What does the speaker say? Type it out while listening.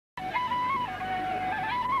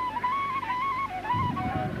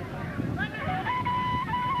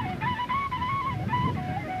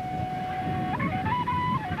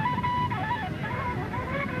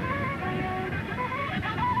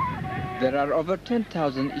There are over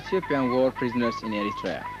 10,000 Ethiopian war prisoners in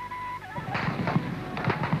Eritrea.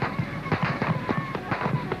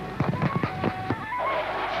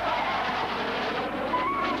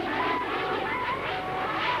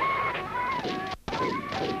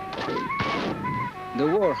 The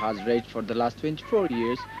war has raged for the last 24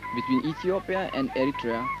 years between Ethiopia and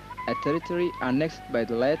Eritrea, a territory annexed by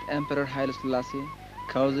the late Emperor Haile Selassie,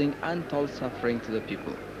 causing untold suffering to the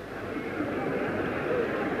people.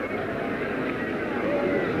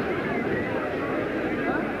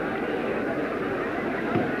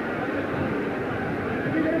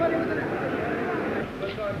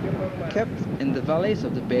 Kept in the valleys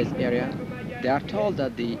of the base area, they are told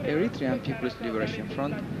that the Eritrean People's Liberation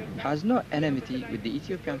Front has no enmity with the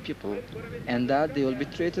Ethiopian people and that they will be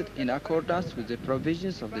treated in accordance with the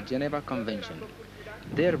provisions of the Geneva Convention.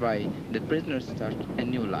 Thereby, the prisoners start a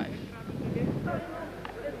new life.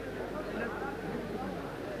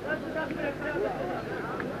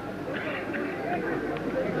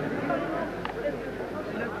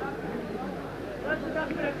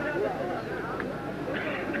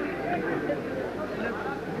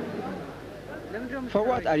 For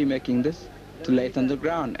what are you making this? To lay it on the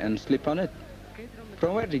ground and sleep on it.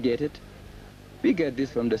 From where do you get it? We get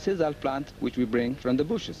this from the sisal plant which we bring from the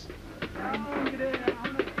bushes.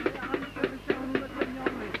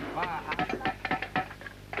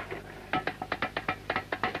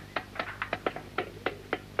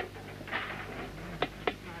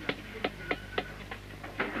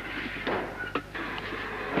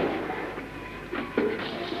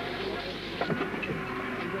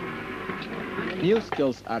 New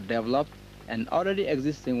skills are developed and already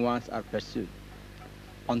existing ones are pursued.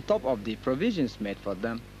 On top of the provisions made for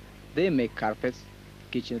them, they make carpets,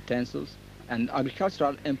 kitchen utensils, and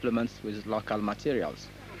agricultural implements with local materials.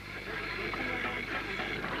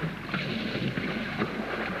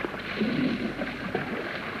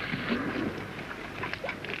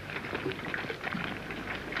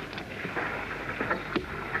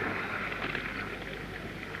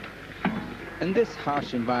 In this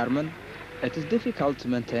harsh environment, it is difficult to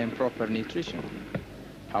maintain proper nutrition.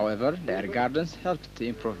 However, their gardens helped to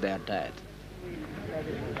improve their diet.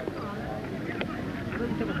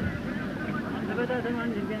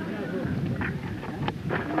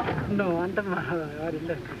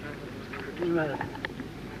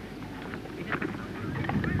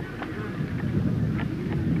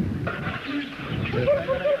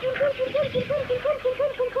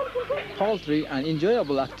 Poultry, an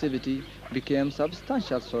enjoyable activity, became a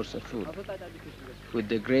substantial source of food. With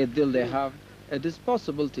the great deal they have, it is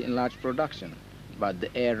possible to enlarge production, but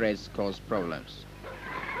the air raids cause problems.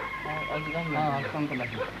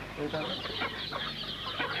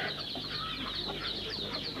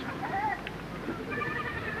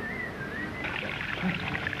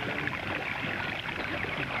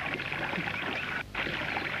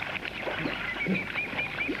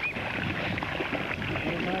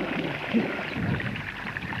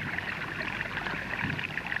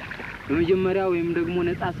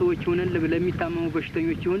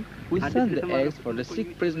 We send the eggs for the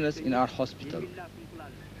sick prisoners in our hospital.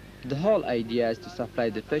 The whole idea is to supply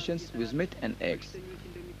the patients with meat and eggs.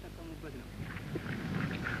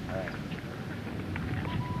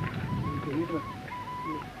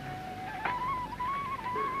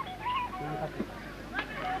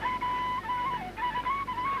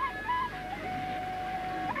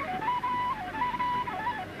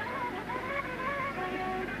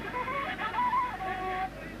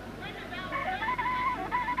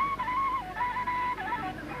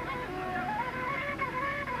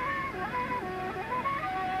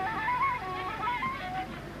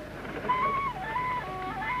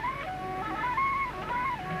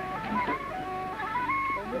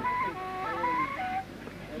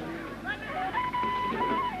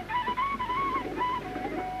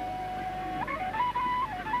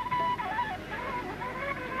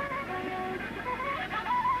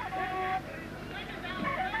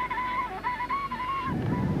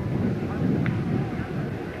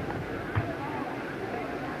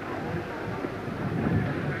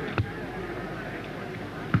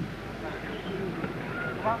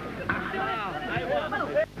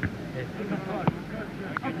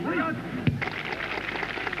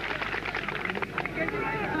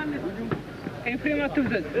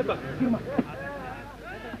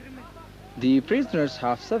 The prisoners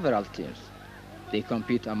have several teams. They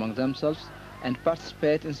compete among themselves and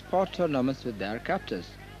participate in sport tournaments with their captors.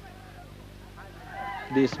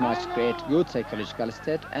 This must create good psychological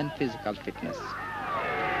state and physical fitness.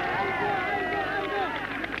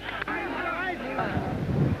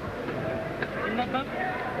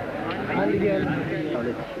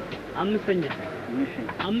 አምስተኛ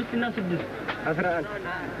አምስትና ስድስት 11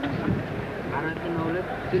 አራትና ሁለት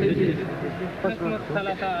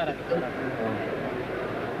 34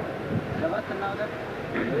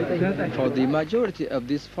 For the majority of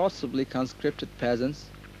these forcibly conscripted peasants,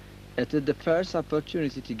 it is the first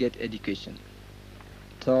opportunity to get education.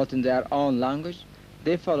 Taught in their own language,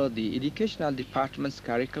 they follow the educational department's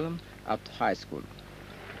curriculum up to high school.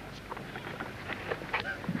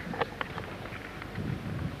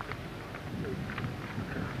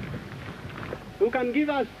 Who can give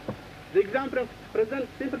us the example of present,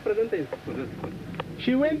 simple present tense?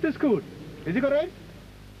 She went to school. Is it correct?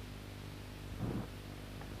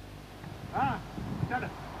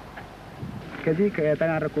 ከዚህ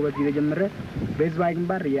ከተናረኩ በዚህ ጀምረ በህዝባዊ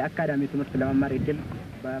ግንባር የአካዳሚ ትምህርት ለመማር እድል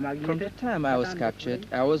From the time I was captured,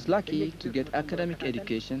 I was lucky to get academic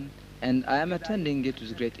education, and I am attending it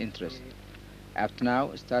with great interest. Up to now,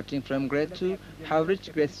 starting from grade 2, have reached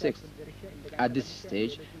grade 6. At this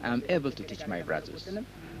stage, I am able to teach my brothers.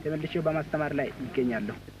 ተመልሼው በማስተማር ላይ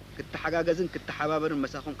ይገኛለሁ። ክትሐጋገዝን ክትሐባበርን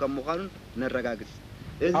መሳኹን ከምዃኑን ነረጋግጽ።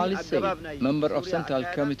 Ali Said, member of Central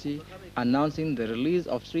Committee, announcing the release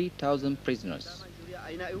of 3,000 prisoners.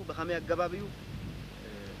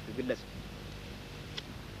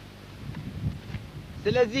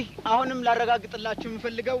 ስለዚህ አሁንም ላረጋግጥላችሁ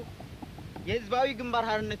የምፈልገው የህዝባዊ ግንባር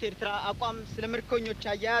ሓርነት ኤርትራ አቋም ስለምርኮኞች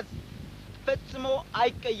አያያዝ ፈጽሞ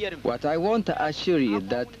አይቀየርም። What I want to assure you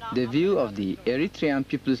that the view of the Eritrean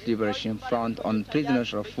People's Liberation Front on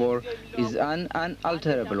prisoners of war is an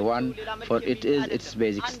unalterable one, for it is its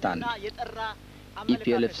basic stand.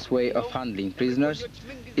 EPLF's way of handling prisoners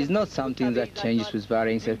is not something that changes with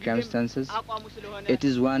varying circumstances. It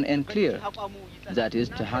is one and clear, that is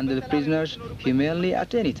to handle prisoners humanely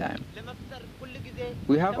at any time.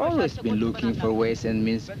 We have always been looking for ways and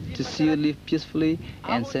means to see you live peacefully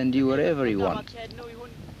and send you wherever you want.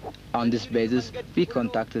 On this basis, we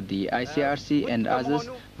contacted the ICRC and others,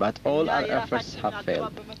 but all our efforts have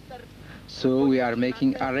failed. So we are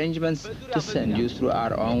making arrangements to send you through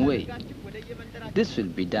our own way. This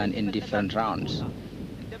will be done in different rounds.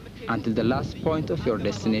 Until the last point of your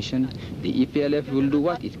destination, the EPLF will do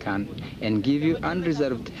what it can and give you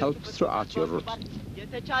unreserved help throughout your route.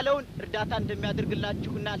 የተቻለውን እርዳታ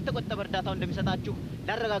እንደሚያደርግላችሁና አልተቆጠበ እርዳታው እንደሚሰጣችሁ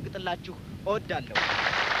ላረጋግጥላችሁ እወዳለሁ።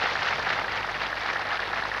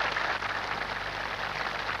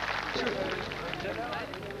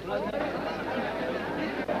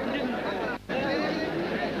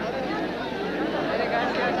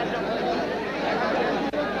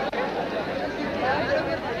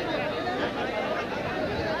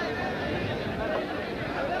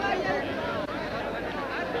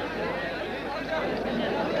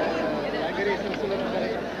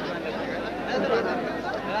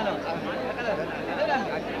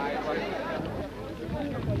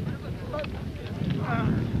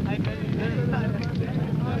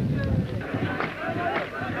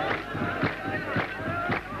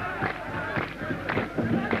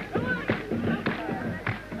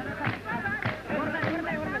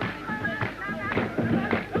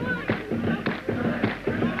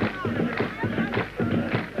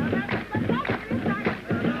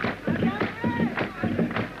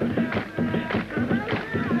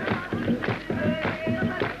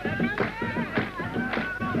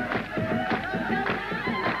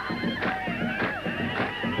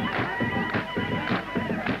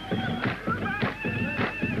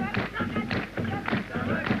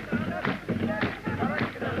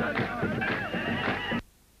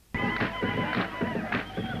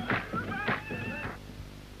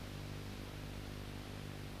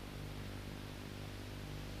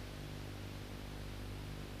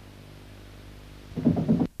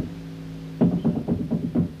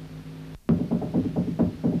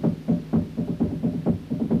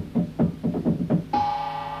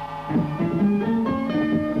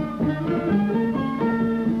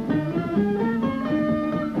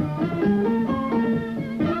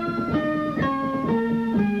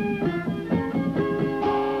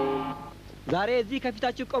 ዛሬ እዚህ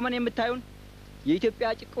ከፊታችሁ ቆመን የምታዩን የኢትዮጵያ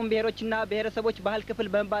ጭቁን ብሔሮችና ብሔረሰቦች ባህል ክፍል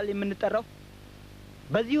በመባል የምንጠራው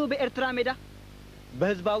በዚሁ በኤርትራ ሜዳ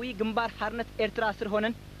በህዝባዊ ግንባር ሓርነት ኤርትራ ስር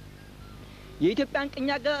ሆነን የኢትዮጵያን ቅኝ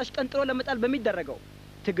አገዛዝ ቀንጥሮ ለመጣል በሚደረገው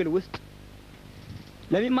ትግል ውስጥ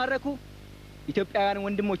ለሚማረኩ ኢትዮጵያውያን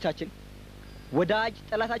ወንድሞቻችን ወዳጅ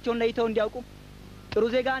ጠላታቸውን ለይተው እንዲያውቁ ጥሩ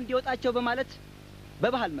ዜጋ እንዲወጣቸው በማለት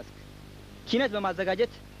በባህል መስክ ኪነት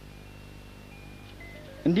በማዘጋጀት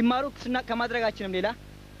እንዲማሩ ከማድረጋችንም ሌላ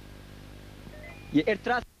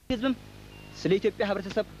የኤርትራ ህዝብም ስለ ኢትዮጵያ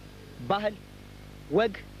ህብረተሰብ ባህል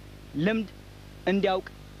ወግ ልምድ እንዲያውቅ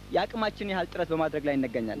ያቅማችን ያህል ጥረት በማድረግ ላይ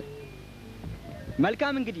እንገኛለን።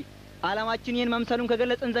 መልካም እንግዲህ ዓላማችን ይህን መምሰሉን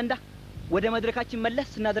ከገለጽን ዘንዳ ወደ መድረካችን መለስ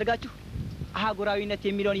ስናደርጋችሁ አህጉራዊነት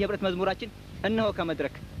የሚለውን የህብረት መዝሙራችን እነሆ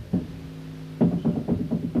ከመድረክ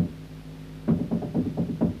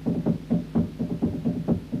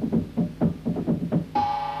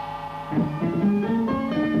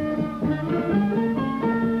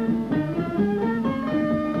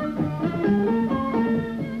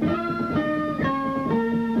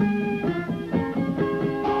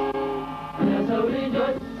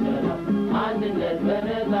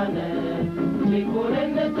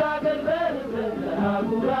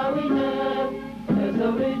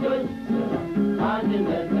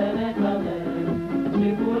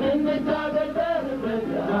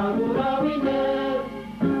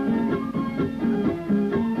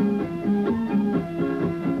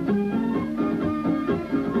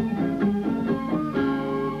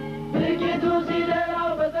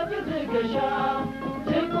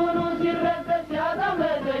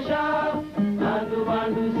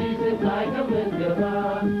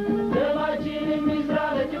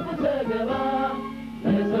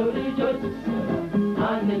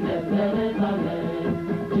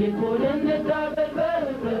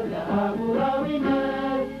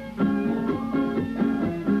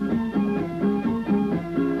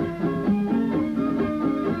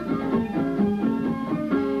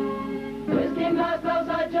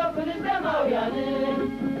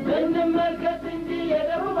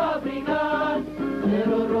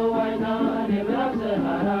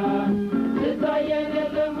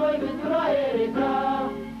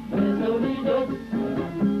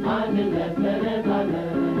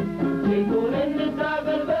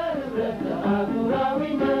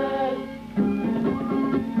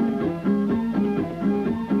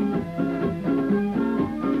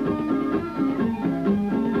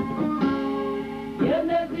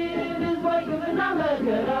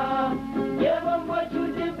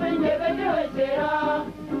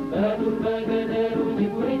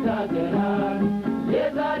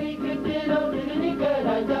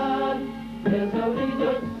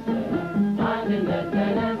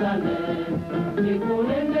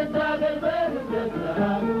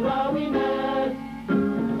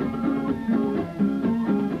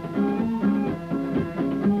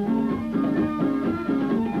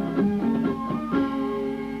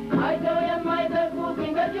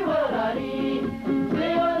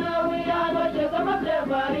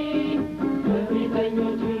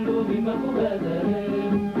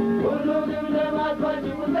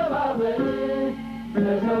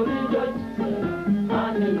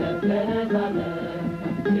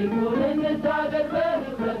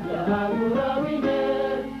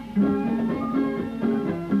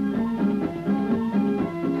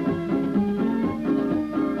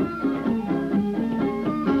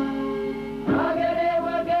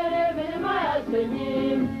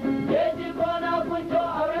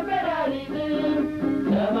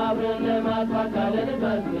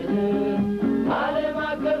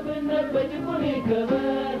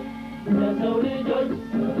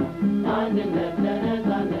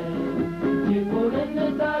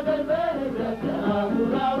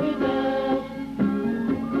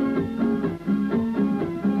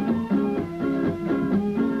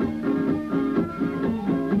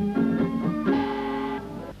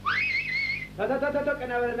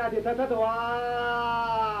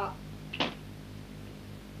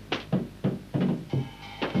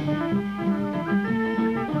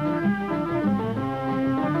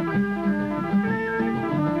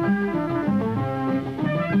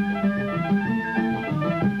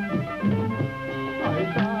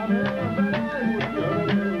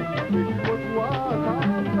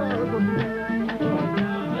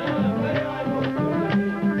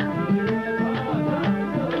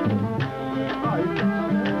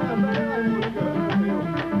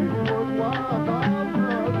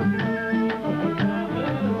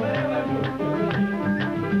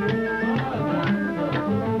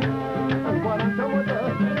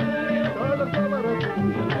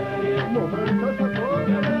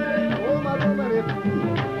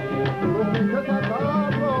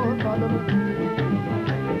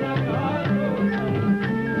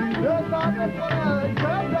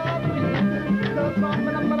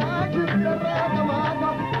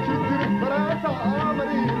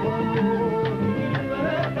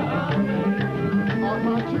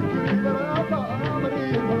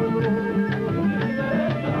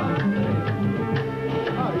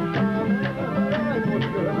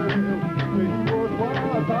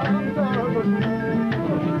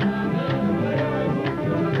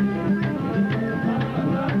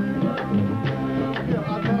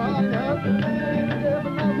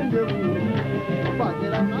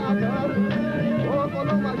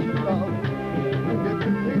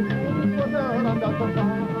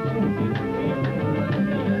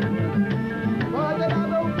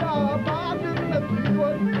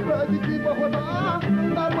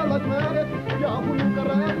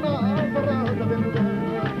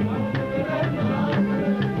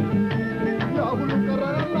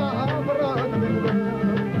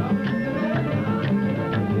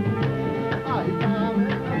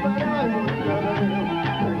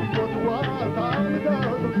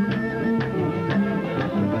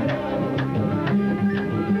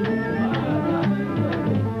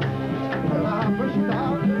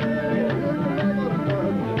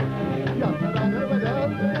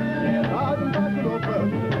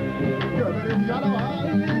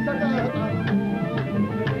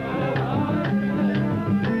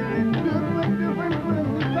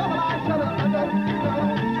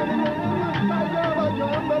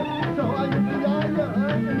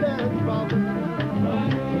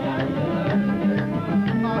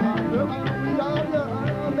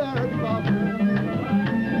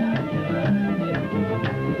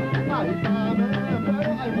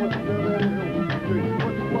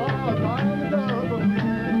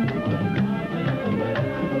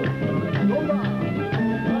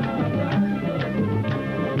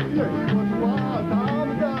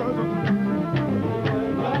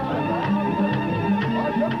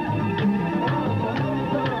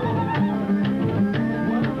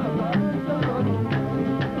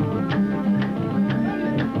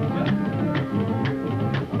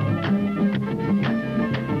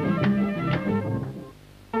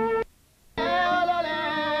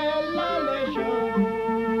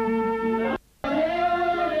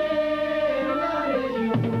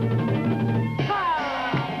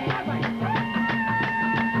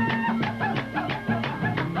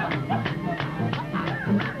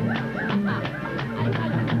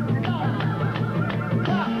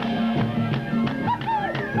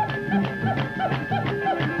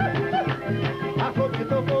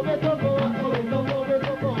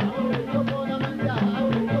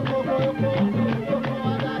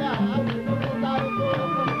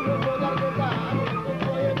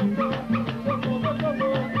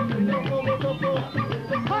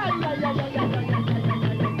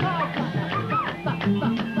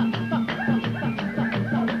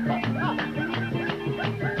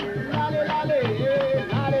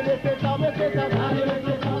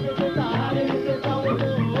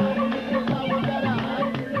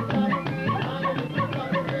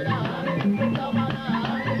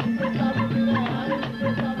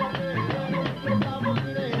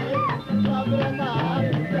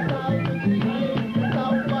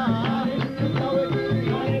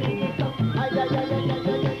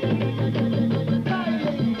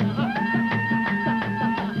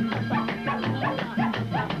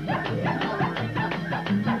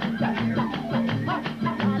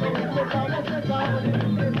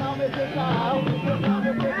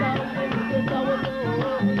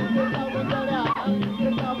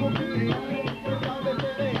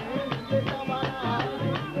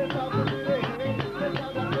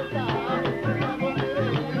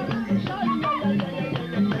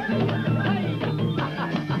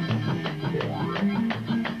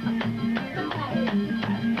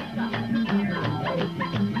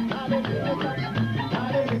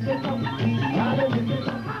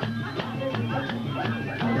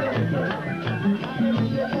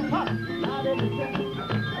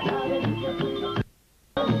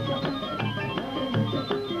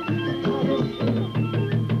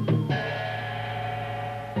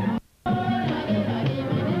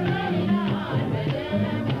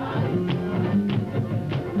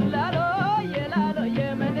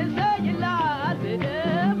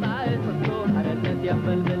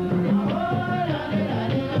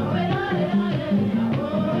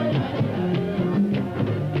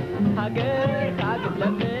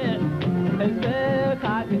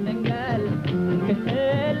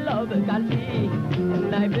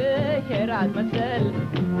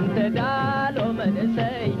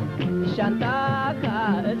بشانتا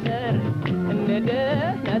كأسر ندى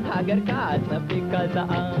نتحقر كأسبي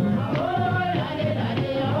كزاء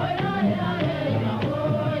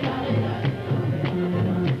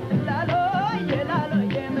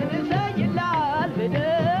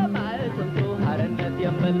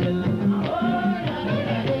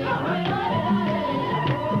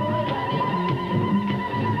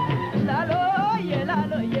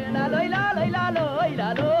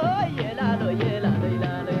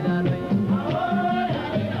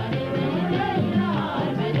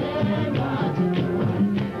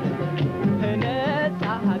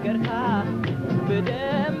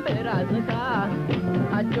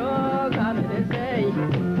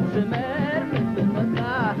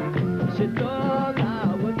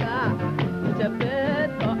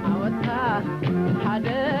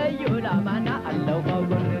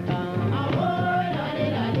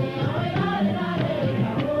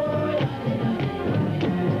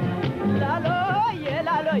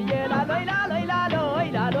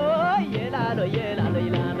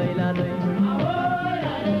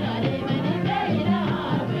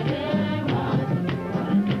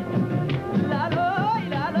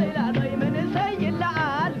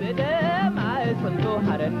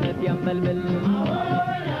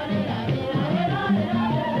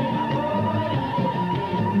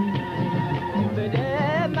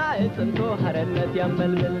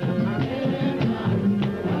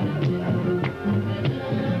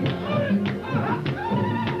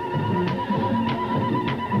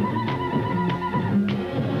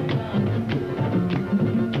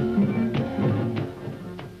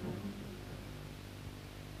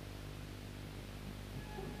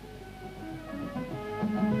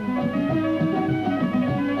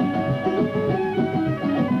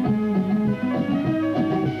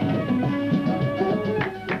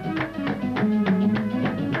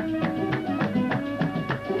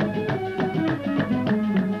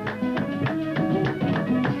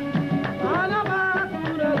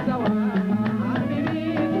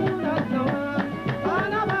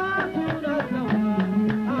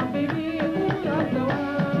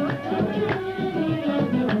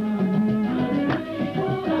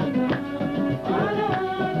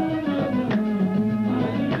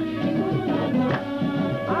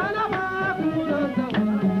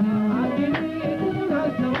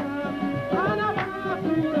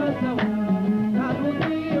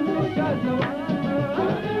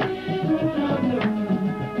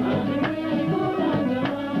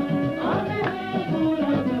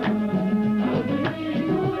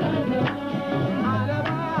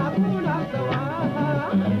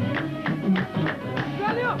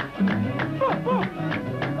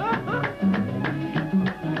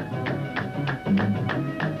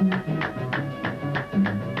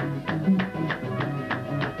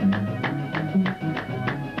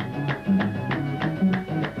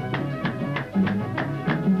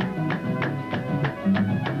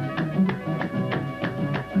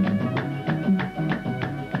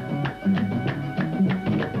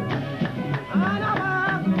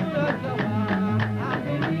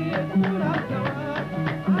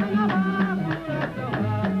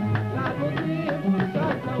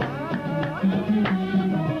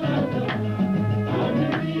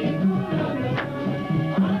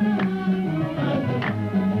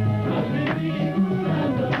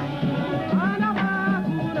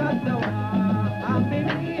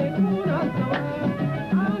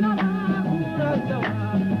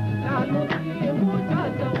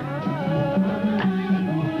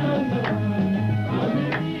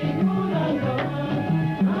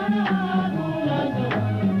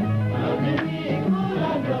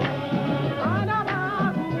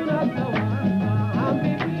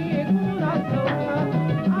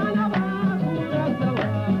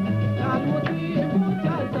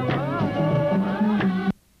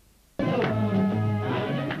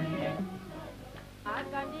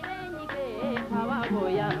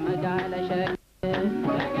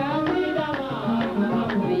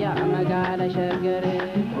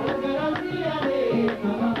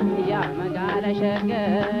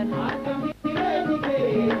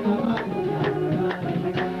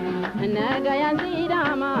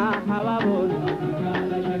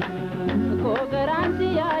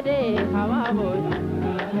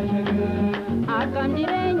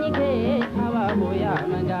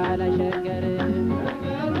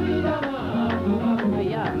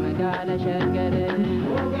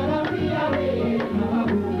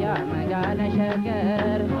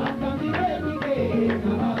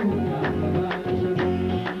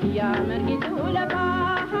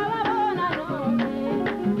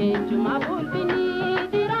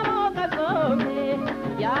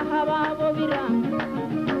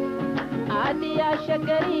Ati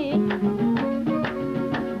ashagari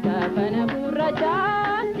Tafana buracha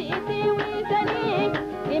Siti wisani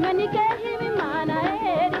Imani kahimi mana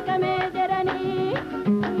Erika mejerani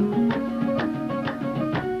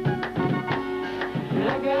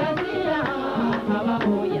Nagasiya Hava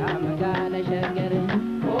hoya magala shagar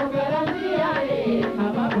Ogaraziya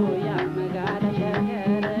Hava hoya magala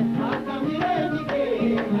shagar Akamire ke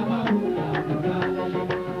Hava hoya magala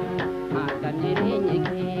shagar Akamire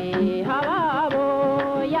ke Hava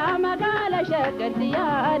hoya magala shagar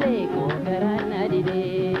Diyare ko karana dide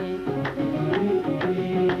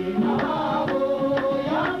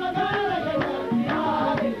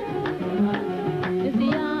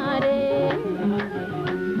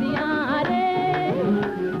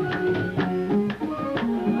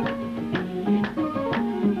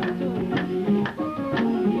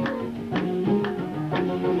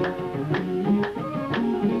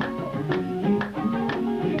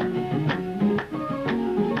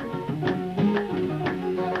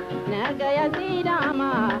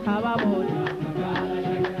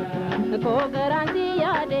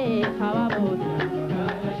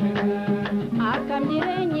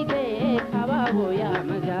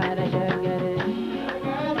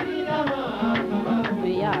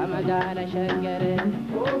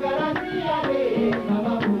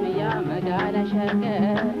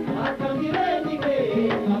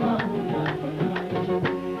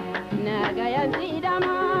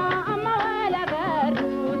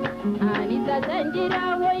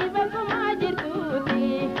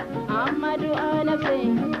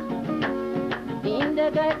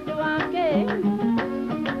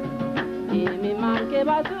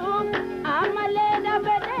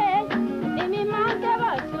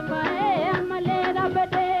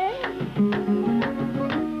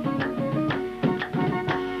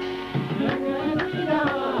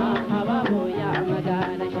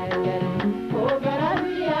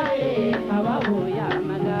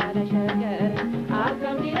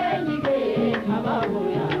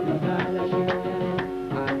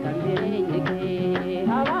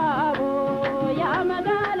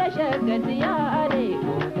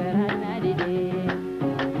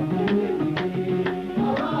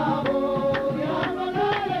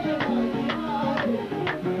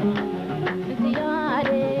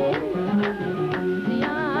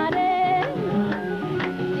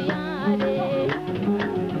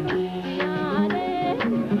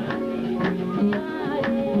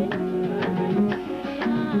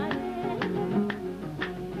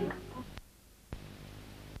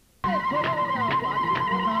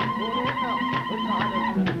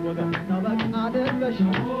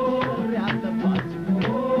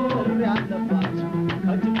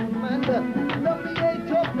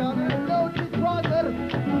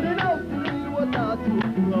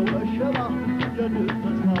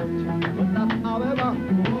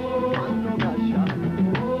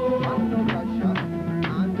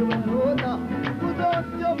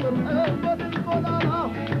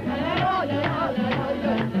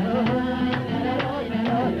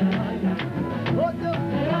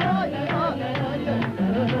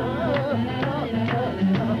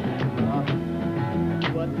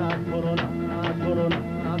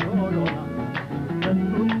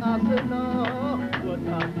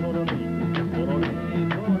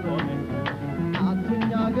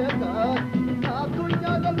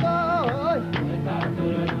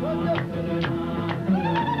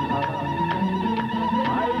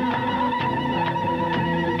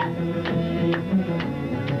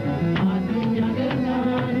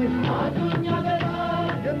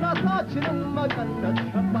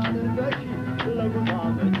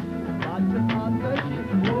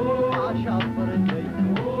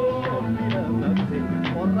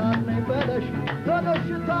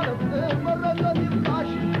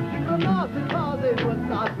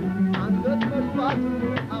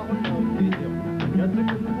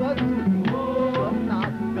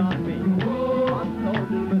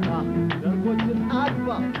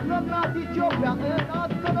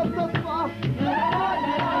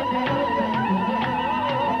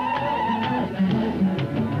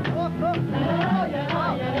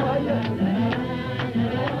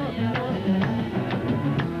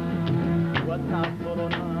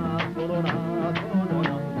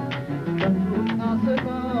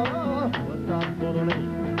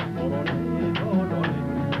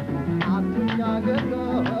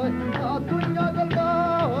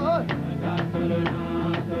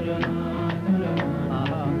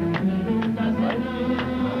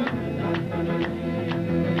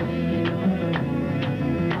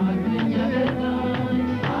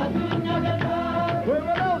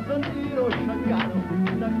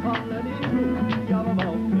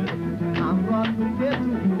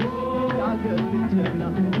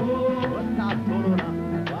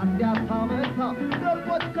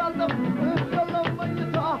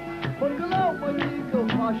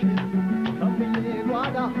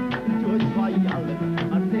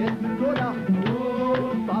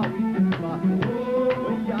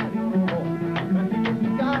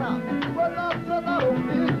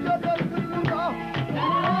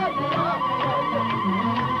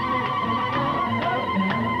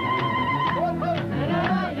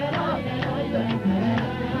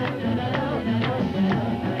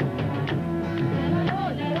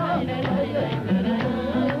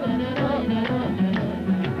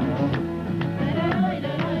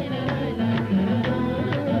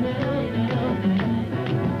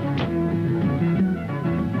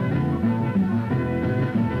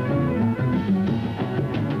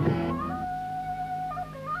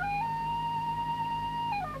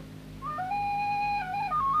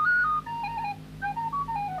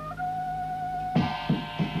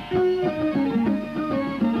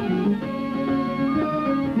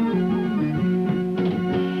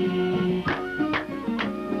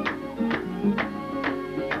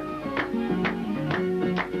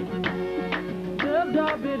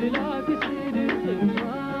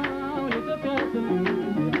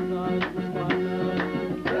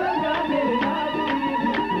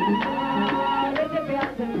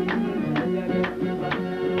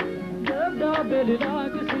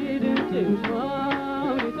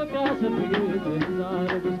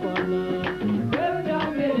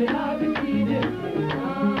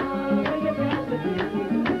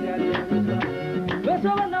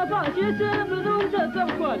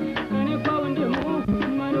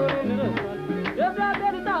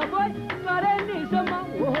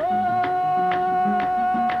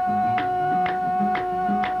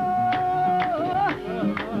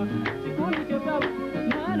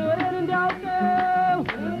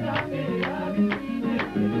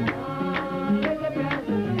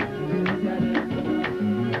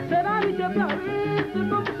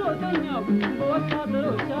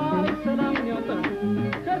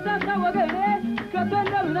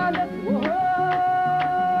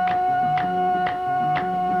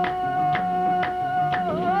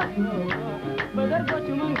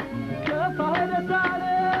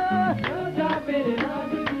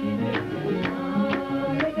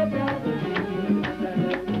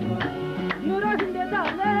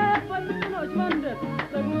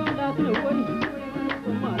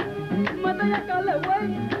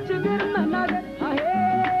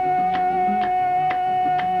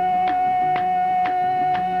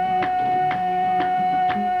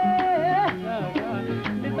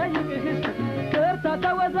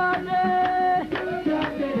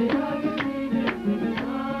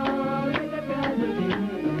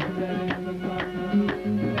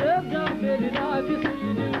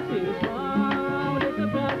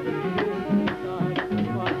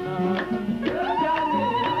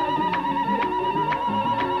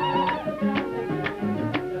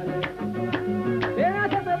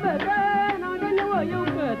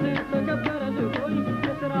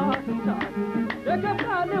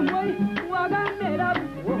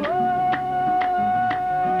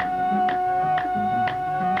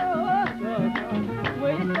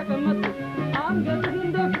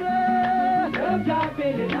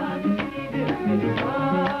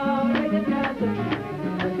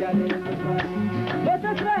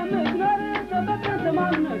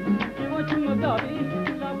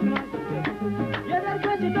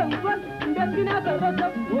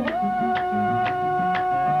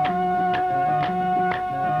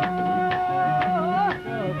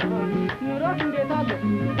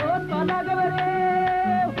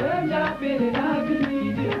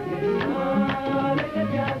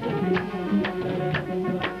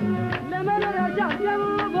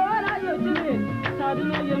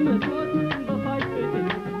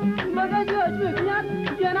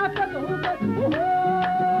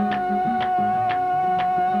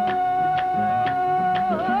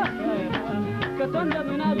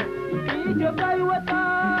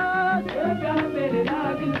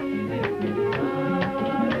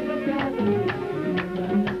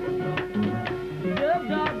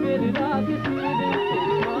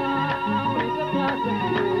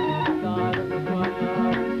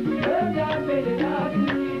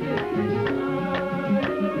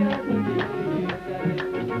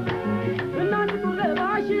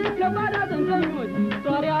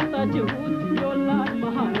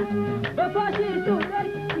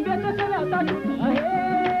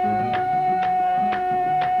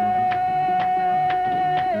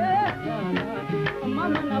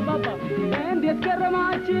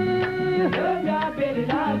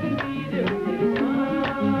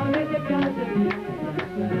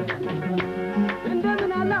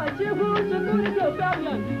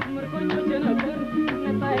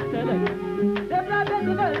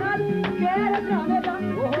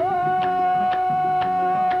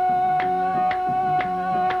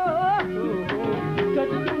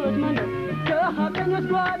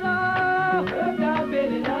Squad